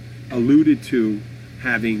Putin alluded to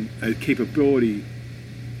having a capability.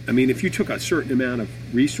 I mean, if you took a certain amount of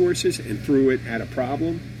resources and threw it at a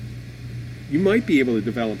problem, you might be able to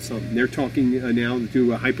develop something. They're talking now to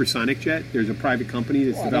do a hypersonic jet. There's a private company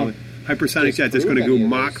that's developing hypersonic jet that's going to do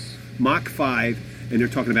Mach 5, and they're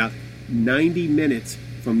talking about 90 minutes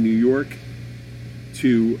from New York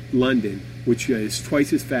to London, which is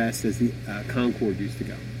twice as fast as the Concorde used to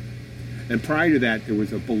go. And prior to that, there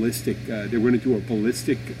was a ballistic. They were going to do a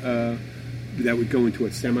ballistic that would go into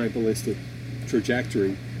a semi-ballistic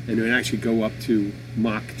trajectory, and it would actually go up to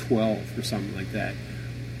Mach 12 or something like that.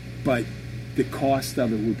 But the cost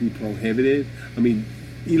of it would be prohibitive. I mean,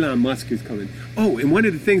 Elon Musk is coming. Oh, and one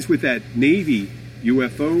of the things with that Navy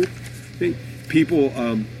UFO thing, people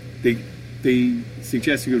they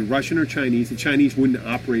suggested it was Russian or Chinese. The Chinese wouldn't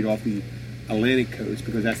operate off the Atlantic coast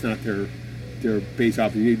because that's not their base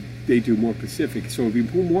operation. They do more Pacific, so it'd be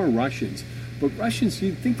more Russians. But Russians,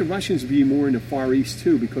 you'd think the Russians would be more in the Far East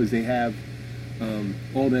too, because they have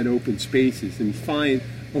all that open spaces. And flying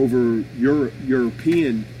over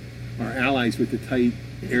European, our allies with the tight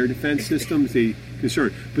air defense systems, they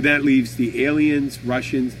concern. But that leaves the aliens,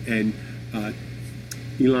 Russians, and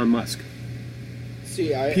Elon Musk.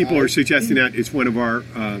 See, People are suggesting that it's one of our.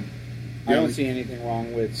 I don't see anything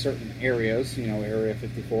wrong with certain areas, Area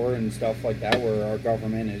 54 and stuff like that, where our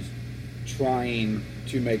government is trying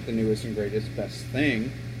to make the newest and greatest best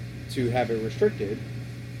thing to have it restricted.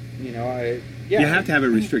 You have to have it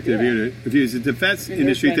restricted. If it's a defense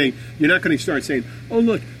industry thing, you're not going to start saying, "Oh,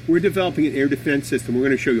 look, we're developing an air defense system. We're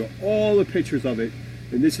going to show you all the pictures of it,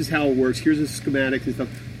 and this is how it works. Here's the schematics and stuff."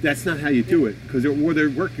 That's not how you do it, because they're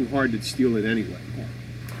working hard to steal it anyway.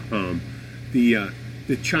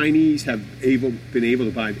 The Chinese have been able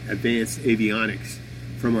to buy advanced avionics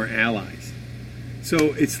from our allies.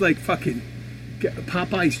 So it's like fucking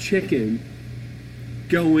Popeye's chicken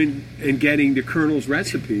going and getting the Colonel's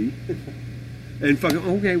recipe and fucking,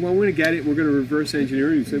 okay, well, we're going to get it. We're going to reverse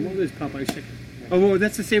engineer it. You say, well, there's Popeye's chicken. Oh, well,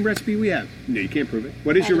 that's the same recipe we have. No, you can't prove it.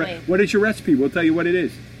 What is your recipe? We'll tell you what it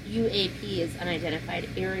is. UAP is unidentified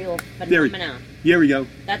aerial phenomena. There we go.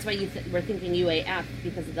 That's why we're thinking UAF,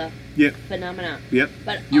 because of the phenomena. Yep.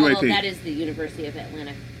 But UAP. That is the University of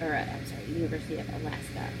Atlanta, University of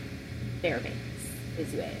Alaska Fairbanks is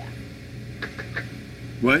UAF.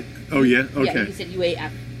 What? Oh yeah. Okay. Yeah, you said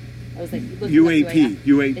UAF. I was like, UAP.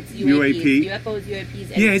 It's UAP. UFOs,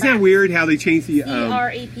 UAPs. And yeah, isn't that weird how they changed the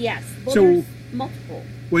CRAPS? Well, so there's multiple.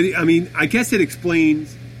 Well, I mean, I guess it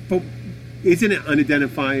explains, but isn't it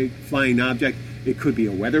unidentified flying object? It could be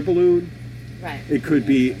a weather balloon. Right. It could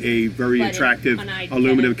be a very attractive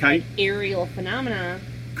aluminum kite. Aerial phenomena.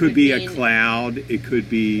 Could be a cloud. It could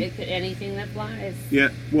be anything that flies. Yeah.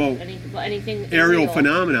 Well, anything aerial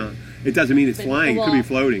phenomena. It doesn't mean it's flying. It could be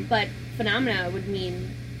floating. But phenomena would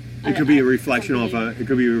mean. It could be a reflection of a. It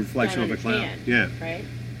could be a reflection of a cloud. Yeah. Right.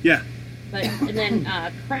 Yeah. But and then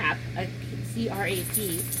crap, CRAP,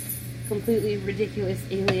 completely ridiculous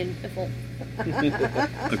alien piffle.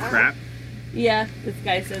 A crap. Yeah, this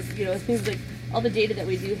guy says, things like all the data that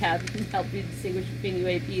we do have can help you distinguish between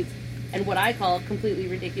UAPs and what I call completely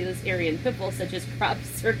ridiculous alien piffle, such as crop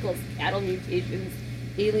circles, cattle mutations,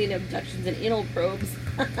 alien abductions, and anal probes.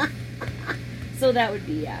 So that would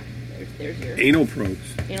be, there's your... Anal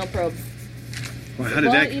probes. Anal probes. Well, how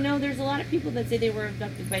did that... there's a lot of people that say they were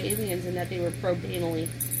abducted by aliens and that they were probed anally.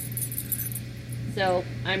 So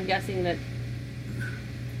I'm guessing that,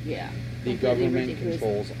 the government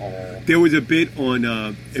controls all. There was a bit on,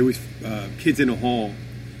 it was Kids in the Hall,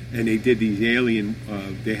 and they did these alien,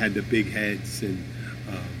 they had the big heads, and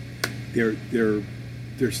they're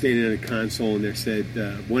standing at a console, and they said,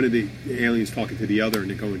 one of the aliens talking to the other, and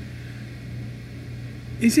they're going,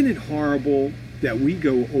 isn't it horrible that we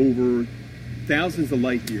go over thousands of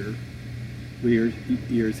light years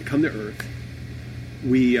to come to Earth,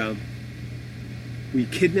 we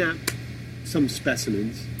kidnap some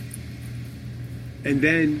specimens, and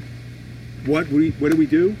then what do we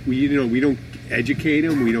do? We don't educate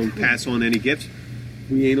them. We don't pass on any gifts.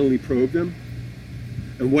 We anally probe them.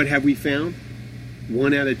 And what have we found?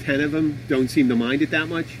 1 out of 10 of them don't seem to mind it that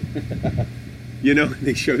much.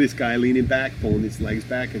 They show this guy leaning back, pulling his legs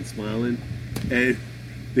back and smiling. And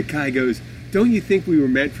the guy goes, don't you think we were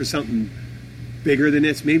meant for something bigger than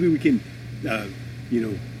this? Maybe we can,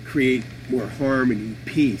 create more harmony,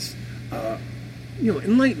 peace,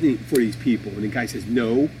 enlightenment for these people. And the guy says,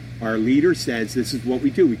 no, our leader says this is what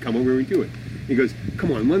we do. We come over and we do it. He goes,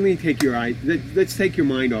 come on, let me take your eye. Let's take your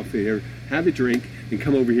mind off there, have a drink, and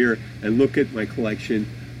come over here and look at my collection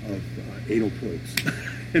of anal probes.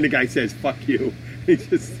 And the guy says, fuck you.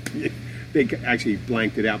 They actually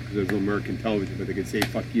blanked it out because it was American television, but they could say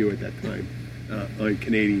fuck you at that time on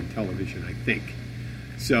Canadian television, I think.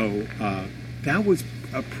 So that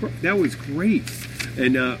was great.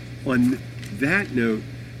 And on that note,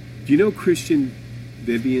 do you know Christian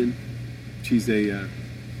Vivian? She's a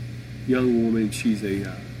young woman. She's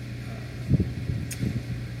a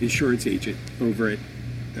insurance agent over at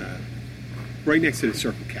right next to the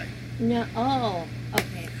Circle K. No. Oh,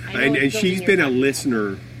 okay. And she's been a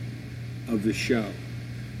listener of the show,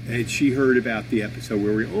 and she heard about the episode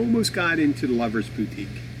where we almost got into the Lover's Boutique,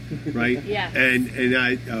 right? Yeah.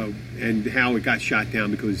 And how it got shot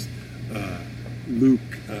down because Luke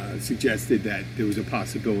suggested that there was a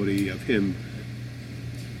possibility of him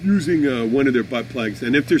using one of their butt plugs,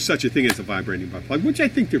 and if there's such a thing as a vibrating butt plug, which I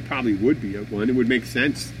think there probably would be one, it would make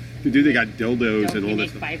sense to do. They got dildos Don't and they all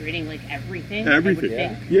make that stuff. vibrating like everything? Everything. I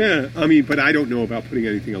would think. Yeah, I mean, but I don't know about putting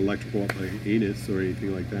anything electrical up my anus or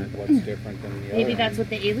anything like that. What's different than the other? Maybe that's what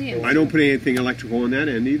the aliens. I don't put anything electrical on that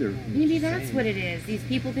end either. Maybe that's what it is. These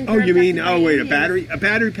people think. Oh, they're you mean? abducted by Oh, wait, aliens. a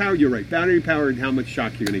battery powered. You're right. Battery powered. How much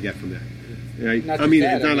shock you're going to get from that? Right? Not I mean,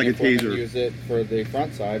 just that, it's not like a if we're gonna taser. Use it for the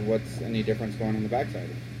front side. What's any difference going on the back side?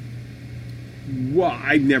 Well,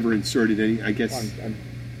 I've never inserted any. I guess. Well, I'm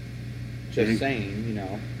just saying,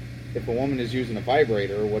 if a woman is using a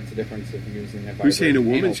vibrator, what's the difference if you're using a vibrator? Who's saying a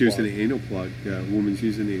woman's anal using plug? an anal plug? A woman's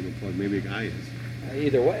using an anal plug. Maybe a guy is.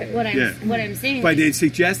 Either way. What I'm saying. But is, they're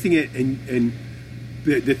suggesting it, and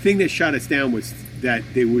the thing that shot us down was that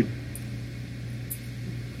they would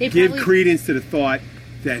they give probably- credence to the thought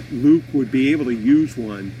that Luke would be able to use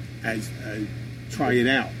one as try it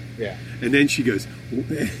out. Yeah. And then she goes,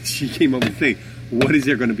 she came up with a thing. What is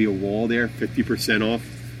there going to be a wall there? 50% off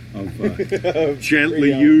of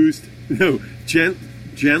gently used,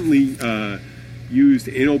 gently used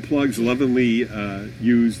anal plugs, lovingly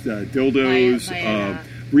used dildos, By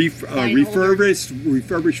refurbished,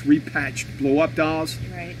 repatched blow-up dolls.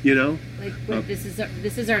 Right. You know? Like this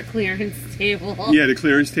is our clearance table. Yeah, the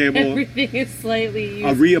clearance table. Everything is slightly used.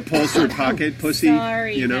 A reupholstered pocket pussy.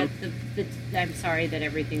 Sorry, you know? I'm sorry that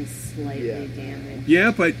everything's slightly damaged.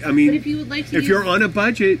 Yeah, but I mean, But if you would like to if use- you're on a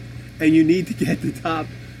budget and you need to get the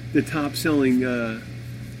top selling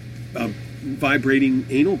vibrating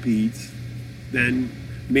anal beads, then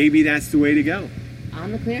maybe that's the way to go.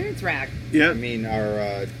 On the clearance rack, Yeah. I mean,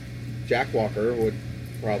 our Jack Walker would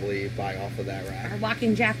probably buy off of that rack. our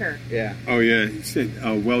walking jacker. Yeah. Oh yeah, he said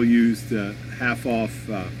well used, half off,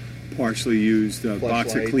 partially used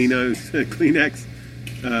box of lights. Kleenex.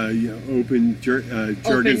 Open Jergens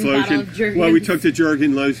Open bottle lotion. of Jergens. Well, we took the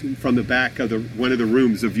Jergens lotion from the back of one of the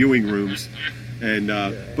rooms, the viewing rooms, and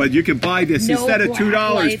but you can buy this No instead of black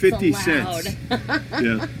 $2.50. lights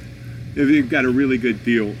Yeah, if you've got a really good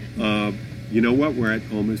deal. You know what? We're at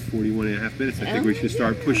almost 41 and a half minutes. I think we should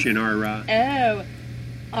start pushing our.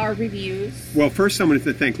 Our reviews. Well, first, I wanted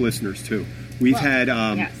to thank listeners too. We've Well, had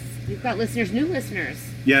yes, we've got listeners, new listeners.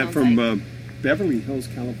 yeah sounds from like. Beverly Hills,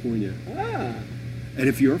 California. Ah. And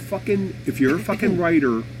if you're a fucking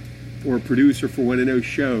writer or producer for one of those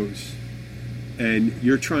shows, and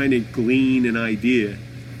you're trying to glean an idea,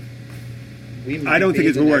 I don't think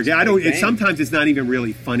it's gonna work. I don't. Sometimes it's not even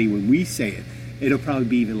really funny when we say it. It'll probably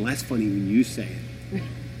be even less funny when you say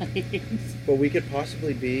it. But we could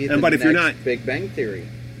possibly be the But if you're next not- Big Bang Theory.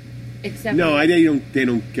 Except No, for- they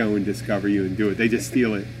don't go and discover you and do it. They just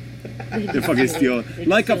steal it. They fucking steal it They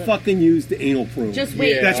like a steal it. fucking used anal probe. Just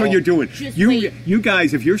wait. Yeah. That's what you're doing. Just You wait. you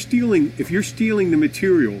guys, if you're stealing the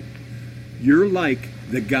material, you're like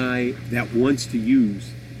the guy that wants to use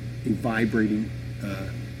a vibrating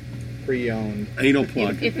Pre-owned. anal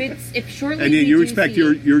plug. If shortly And then we you do expect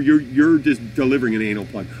see- you're just delivering an anal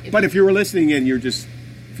plug. But if you were listening and you're just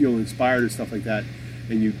feel inspired or stuff like that,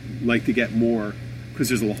 and you like to get more, because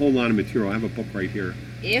there's a whole lot of material. I have a book right here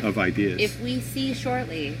of ideas. If we see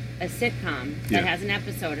shortly a sitcom that Yeah. has an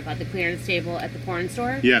episode about the clearance table at the porn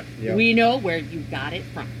store, Yeah. Yeah. we know where you got it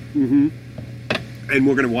from. And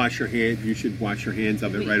we're going to wash your hands. You should wash your hands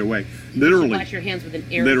of it We- right away. You Literally, should wash your hands with an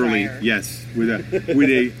air literally, fryer. yes, with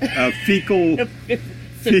a fecal, So-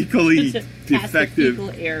 fecally to pass the defective.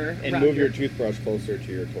 fecal air And rupture. move your toothbrush closer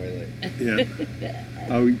to your toilet. Yeah,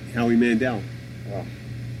 Howie Mandel, Oh.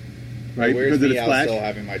 right? Where's Because of me the out flash. still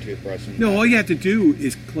having my toothbrush in No, my- all you have to do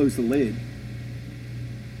is close the lid,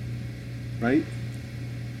 right?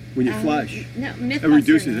 When you flush, No, it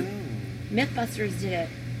reduces it. Mythbusters did it.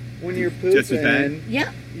 When you're Just as bad? pooping, Yep.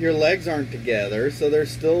 your legs aren't together, so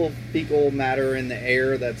there's still fecal matter in the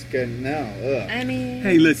air that's good. No, ugh. I mean,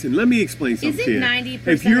 Hey, listen. Let me explain is something it to you. 90%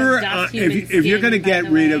 If you're of dust if, human if you're skin, going to by get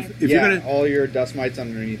the rid way? of if yeah, you're going to all your dust mites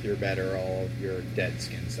underneath your bed are all your dead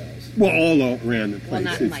skin cells. well all around the place. Well,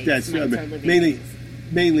 not mites. That's Mites are living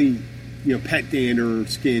mainly things. pet dander,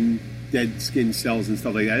 skin, dead skin cells and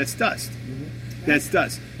stuff like that. That's dust. That's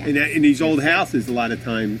dust. Yeah. And in these old houses, a lot of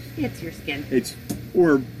times It's your skin. it's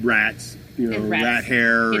or rats, And rats. rat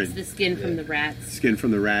hair It's and the skin from the rats. skin from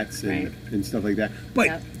the rats and, Right. and stuff like that. But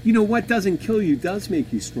Yep. you know what doesn't kill you does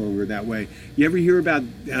make you stronger that way. You ever hear about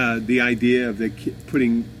the idea of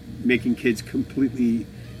making kids completely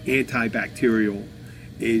antibacterial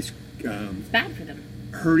is It's bad for them.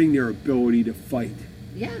 hurting their ability to fight.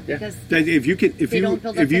 Yeah, because That if you can, if They you don't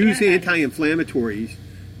build up if you the use antibodies. anti-inflammatories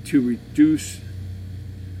to reduce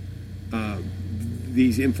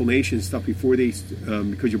these inflammation stuff before they,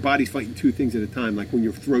 because your body's fighting two things at a time. Like when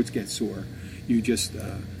your throats get sore, you just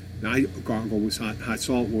I gargle with hot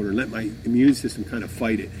salt water and let my immune system kind of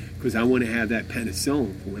fight it because I want to have that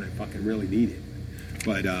penicillin for when I fucking really need it.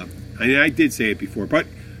 But I did say it before. But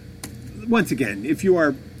once again, if you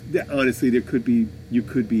are honestly, you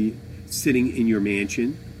could be sitting in your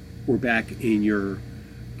mansion or back in your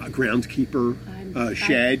groundskeeper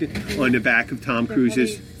shed on the back of Tom they're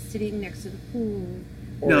Cruise's. probably sitting next to the pool.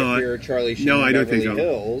 Or No, if you're Charlie Sheen no, in I don't think Beverly so.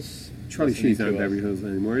 Hills. Charlie listening Sheen's not in to Beverly us. Hills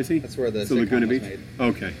anymore, is he? That's where the Still sitcom Laguna was Beach? made.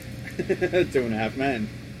 Okay. 2.5 Men.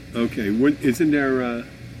 Okay. Isn't there?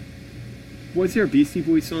 Was there a Beastie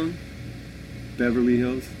Boys song? Beverly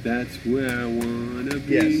Hills. That's where I wanna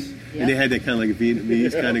be. Yes. And they had that kind of like a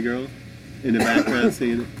Vietnamese kind of girl in the background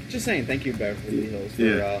singing it. Just saying, thank you, Beverly Hills, for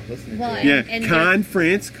Yeah. listening Well, to it. Yeah, And Cannes,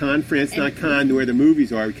 France, not Cannes where the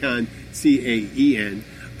movies are. Cannes, CAEN,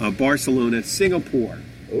 Barcelona, Singapore.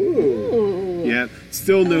 Ooh. Ooh. Yeah,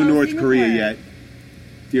 still no Hello, North Singapore. Korea yet,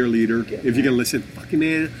 dear leader. Get If you're that. gonna listen, fucking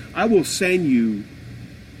man, I will send you.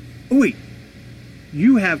 Oh wait,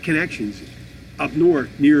 you have connections up north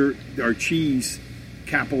near our cheese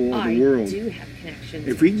capital of I the world. do have connections.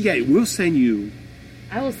 If we can get it, we'll send you.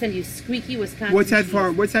 I will send you squeaky Wisconsin. What's that cheese.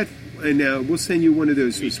 farm? What's that? And we'll send you one of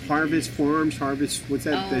those Harvest Farms. Harvest. What's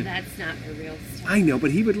that? Oh, that's not a real stuff. I know, but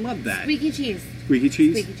he would love that. Squeaky cheese. Squeaky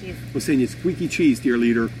cheese? Squeaky cheese. We'll send you squeaky cheese, dear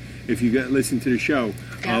leader, if you listen to the show.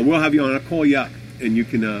 Yeah. We'll have you on. I'll call you up, and you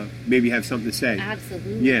can maybe have something to say.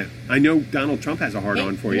 Absolutely. Yeah. I know Donald Trump has a hard Hey,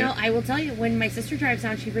 on for you. know, I will tell you, when my sister drives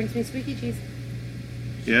down, she brings me squeaky cheese.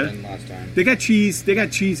 Yeah? Than last time. They got cheese. They got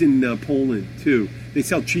cheese in Poland, too. They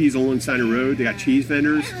sell cheese alongside the road. They got cheese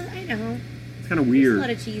vendors. Yeah, I know. It's kind of There's a weird. lot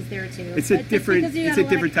of cheese there, too. It's a But that's different- because you it's got a lot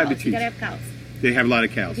different type of cows. You cheese. gotta have cows. They have a lot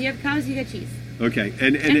of cows. If you have cows, you got cheese. Okay.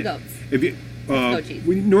 And goats. If you, Goat cheese.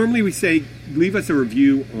 we say leave us a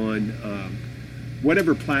review on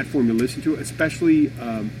whatever platform you listen to, especially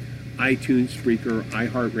iTunes, Spreaker,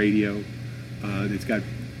 iHeartRadio. That's got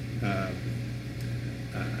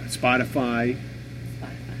Spotify,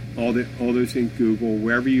 all those things, Google,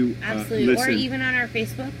 wherever you Absolutely. listen. Or even on our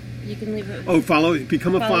Facebook. You can leave it.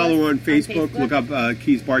 Become a Follow follower us on Facebook. Facebook. Look up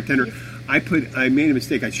Keys Bartender. Keys. I made a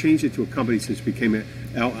mistake. I changed it to a company since it became a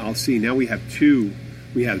LLC. Now we have two.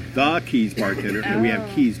 We have the Keys Bartender and we have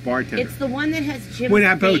Oh. Keys Bartender. It's the one that has Jim's We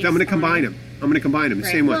have both. face I'm going to on combine it. them. I'm going to combine them. The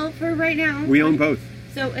Right. same one. Well, for right now. We own both.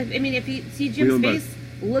 So, if you see We Jim's own both. face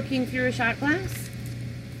looking through a shot glass,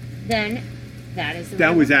 then that is the That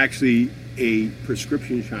one. was actually a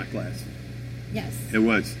prescription shot glass. Yes. It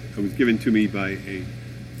was. It was given to me by a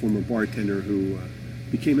former bartender who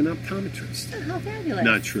became an optometrist. Oh, how fabulous.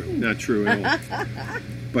 Not true. Not true at all.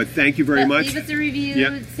 But thank you very But much. leave us a review.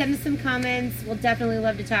 Yep. Send us some comments. We'll definitely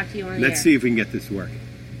love to talk to you on the Let's air. see if we can get this to work.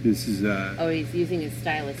 This is Oh, he's using his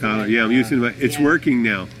stylus. Tyler. again. Yeah, I'm using my. It's Yeah. working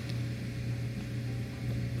now.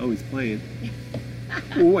 Oh, he's playing.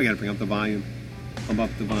 Oh, I got to bring up the volume. I'm up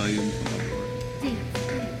the volume.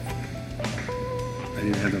 I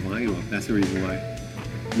didn't have the volume up. That's the reason why.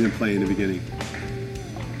 I didn't play in the beginning.